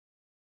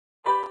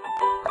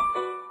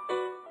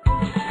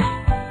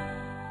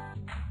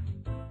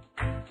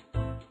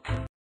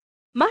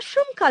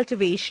Mushroom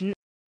cultivation.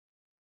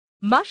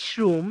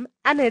 Mushroom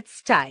and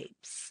its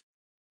types.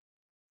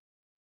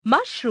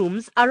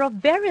 Mushrooms are of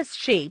various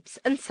shapes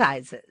and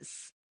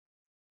sizes.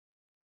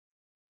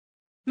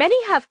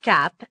 Many have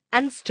cap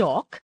and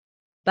stalk,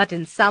 but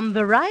in some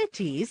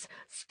varieties,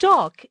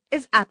 stalk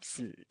is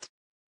absent.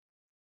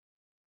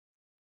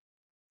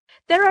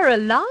 There are a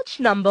large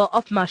number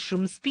of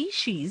mushroom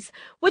species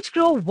which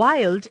grow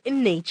wild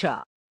in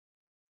nature.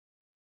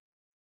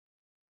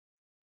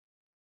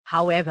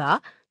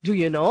 However, do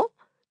you know,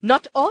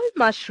 not all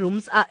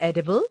mushrooms are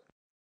edible?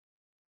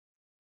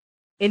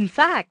 In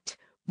fact,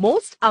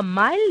 most are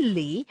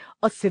mildly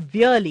or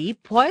severely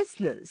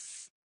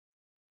poisonous.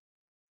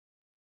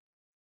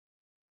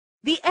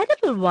 The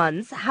edible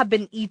ones have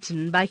been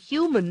eaten by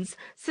humans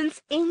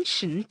since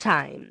ancient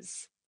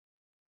times.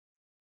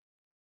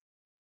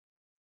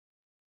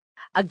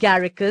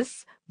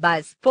 Agaricus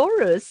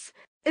bisporus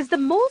is the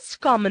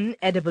most common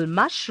edible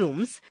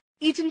mushrooms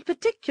eaten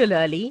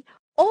particularly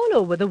all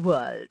over the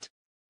world.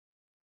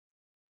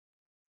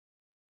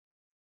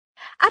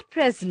 At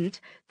present,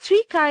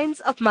 3 kinds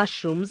of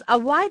mushrooms are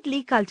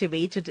widely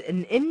cultivated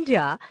in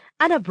India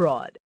and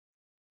abroad.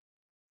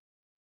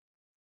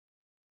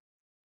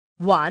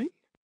 1.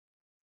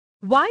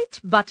 White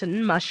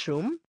button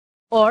mushroom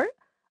or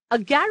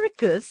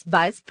Agaricus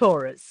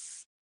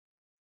bisporus.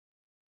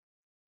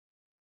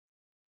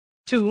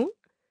 2.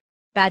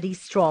 Paddy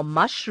straw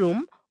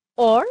mushroom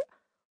or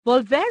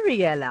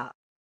Volvariella.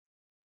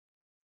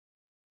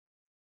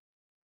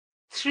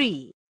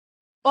 3.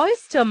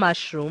 Oyster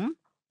mushroom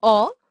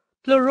or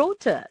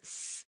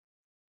Pleurotus.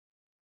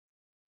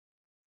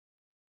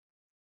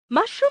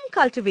 Mushroom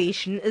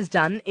cultivation is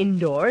done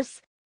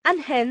indoors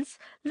and hence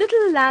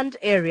little land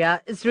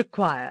area is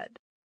required.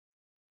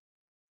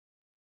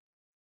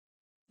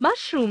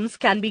 Mushrooms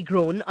can be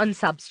grown on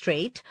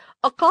substrate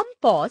or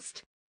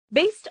compost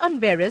based on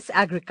various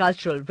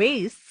agricultural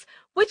wastes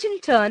which in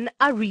turn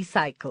are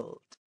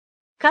recycled.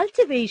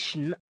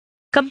 Cultivation,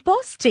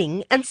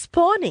 composting and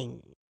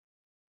spawning.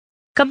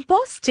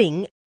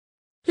 Composting.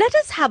 Let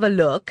us have a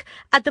look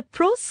at the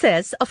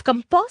process of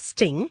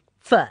composting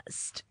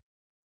first.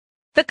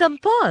 The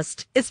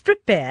compost is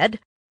prepared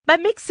by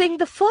mixing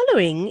the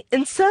following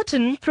in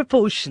certain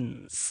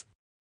proportions: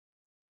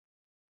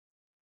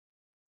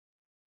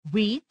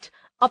 wheat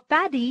or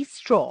paddy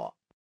straw,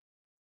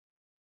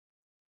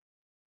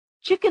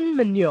 chicken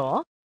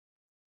manure,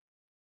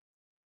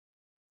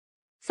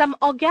 some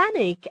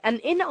organic and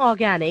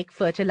inorganic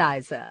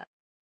fertilizer.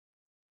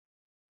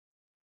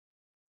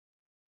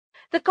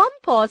 The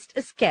compost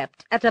is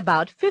kept at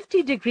about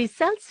 50 degrees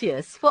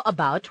Celsius for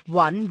about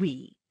 1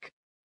 week.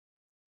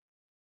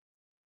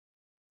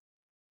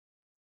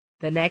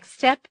 The next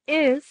step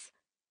is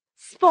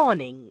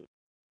spawning.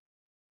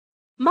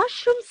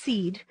 Mushroom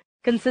seed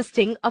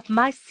consisting of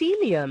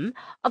mycelium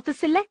of the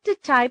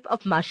selected type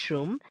of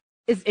mushroom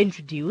is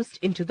introduced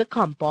into the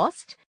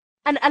compost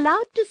and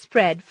allowed to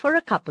spread for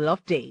a couple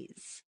of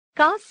days.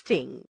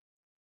 Casting.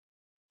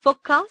 For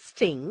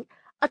casting,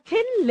 a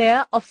thin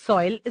layer of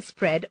soil is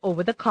spread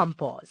over the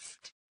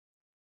compost.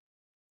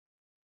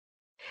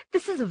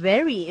 This is a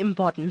very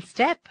important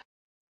step.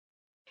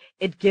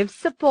 It gives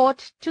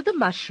support to the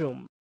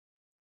mushroom,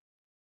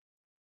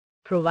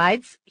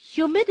 provides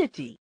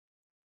humidity,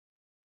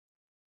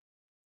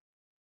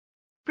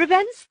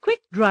 prevents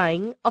quick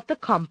drying of the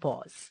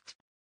compost.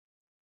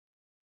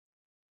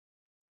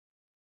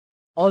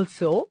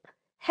 Also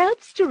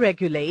helps to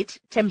regulate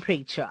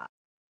temperature.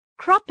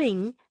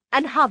 Cropping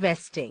and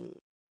harvesting.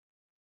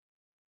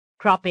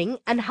 Cropping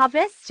and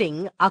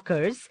harvesting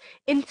occurs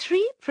in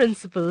 3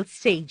 principal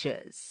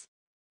stages.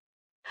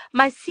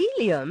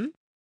 Mycelium,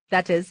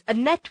 that is a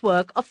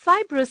network of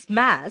fibrous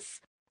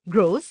mass,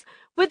 grows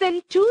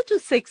within 2 to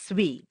 6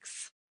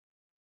 weeks.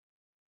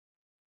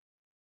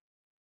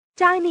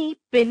 Tiny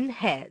pin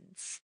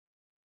heads.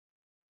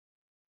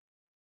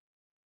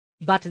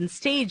 Button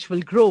stage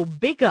will grow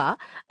bigger,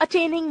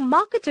 attaining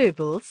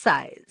marketable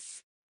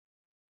size.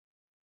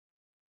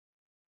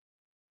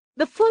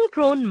 The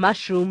full-grown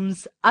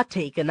mushrooms are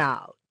taken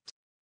out.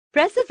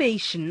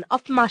 Preservation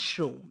of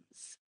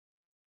mushrooms.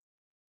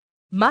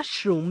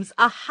 Mushrooms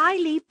are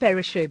highly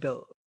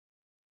perishable.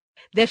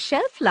 Their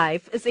shelf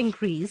life is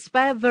increased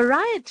by a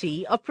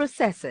variety of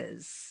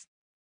processes.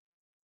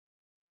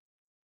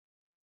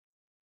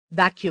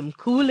 Vacuum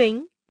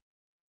cooling,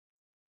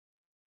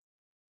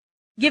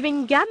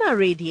 giving gamma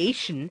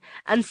radiation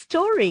and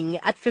storing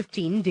at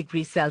 15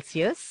 degrees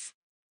Celsius,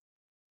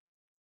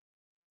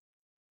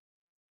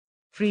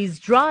 freeze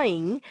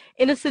drying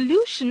in a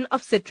solution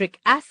of citric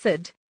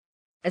acid,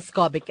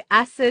 ascorbic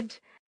acid,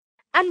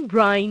 and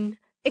brine,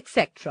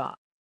 etc.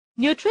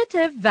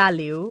 Nutritive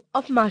value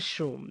of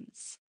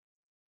mushrooms.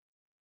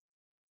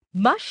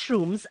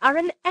 Mushrooms are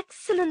an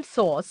excellent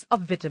source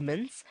of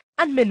vitamins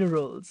and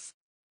minerals.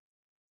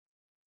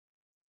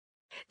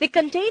 They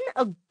contain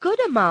a good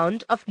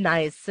amount of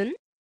niacin,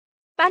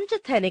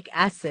 pantothenic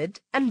acid,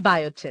 and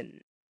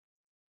biotin.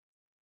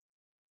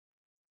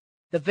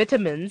 The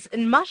vitamins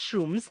in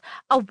mushrooms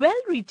are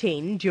well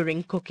retained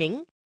during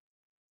cooking,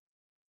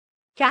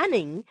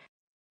 canning,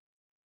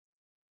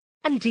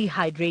 and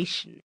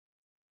dehydration.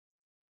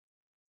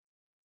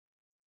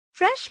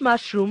 Fresh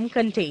mushroom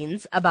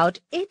contains about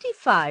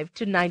 85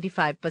 to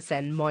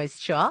 95%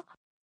 moisture,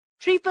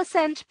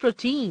 3%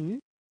 protein,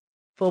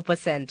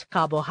 4%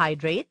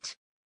 carbohydrate,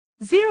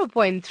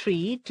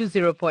 0.3 to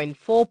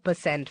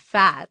 0.4%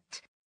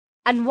 fat,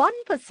 and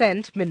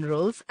 1%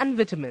 minerals and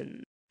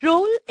vitamins.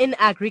 Role in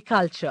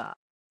agriculture.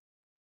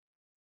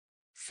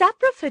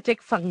 Saprophytic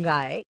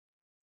fungi,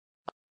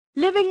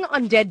 living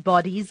on dead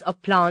bodies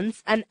of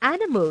plants and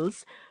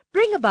animals,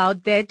 bring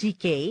about their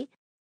decay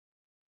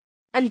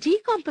and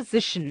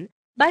decomposition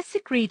by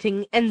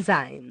secreting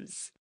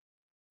enzymes.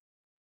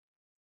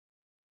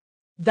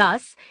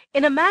 Thus,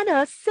 in a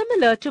manner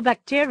similar to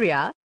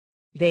bacteria,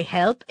 they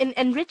help in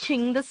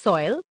enriching the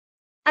soil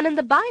and in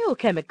the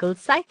biochemical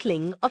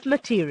cycling of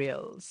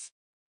materials.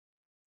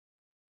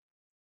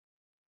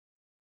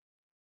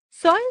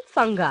 Soil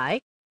fungi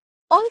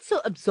also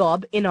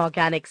absorb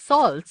inorganic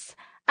salts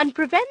and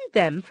prevent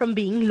them from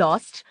being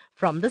lost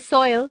from the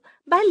soil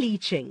by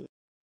leaching.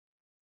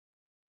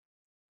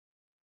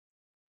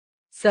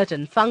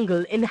 Certain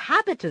fungal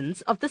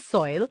inhabitants of the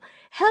soil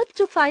help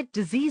to fight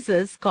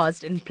diseases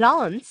caused in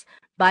plants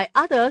by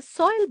other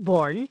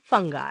soil-borne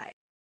fungi.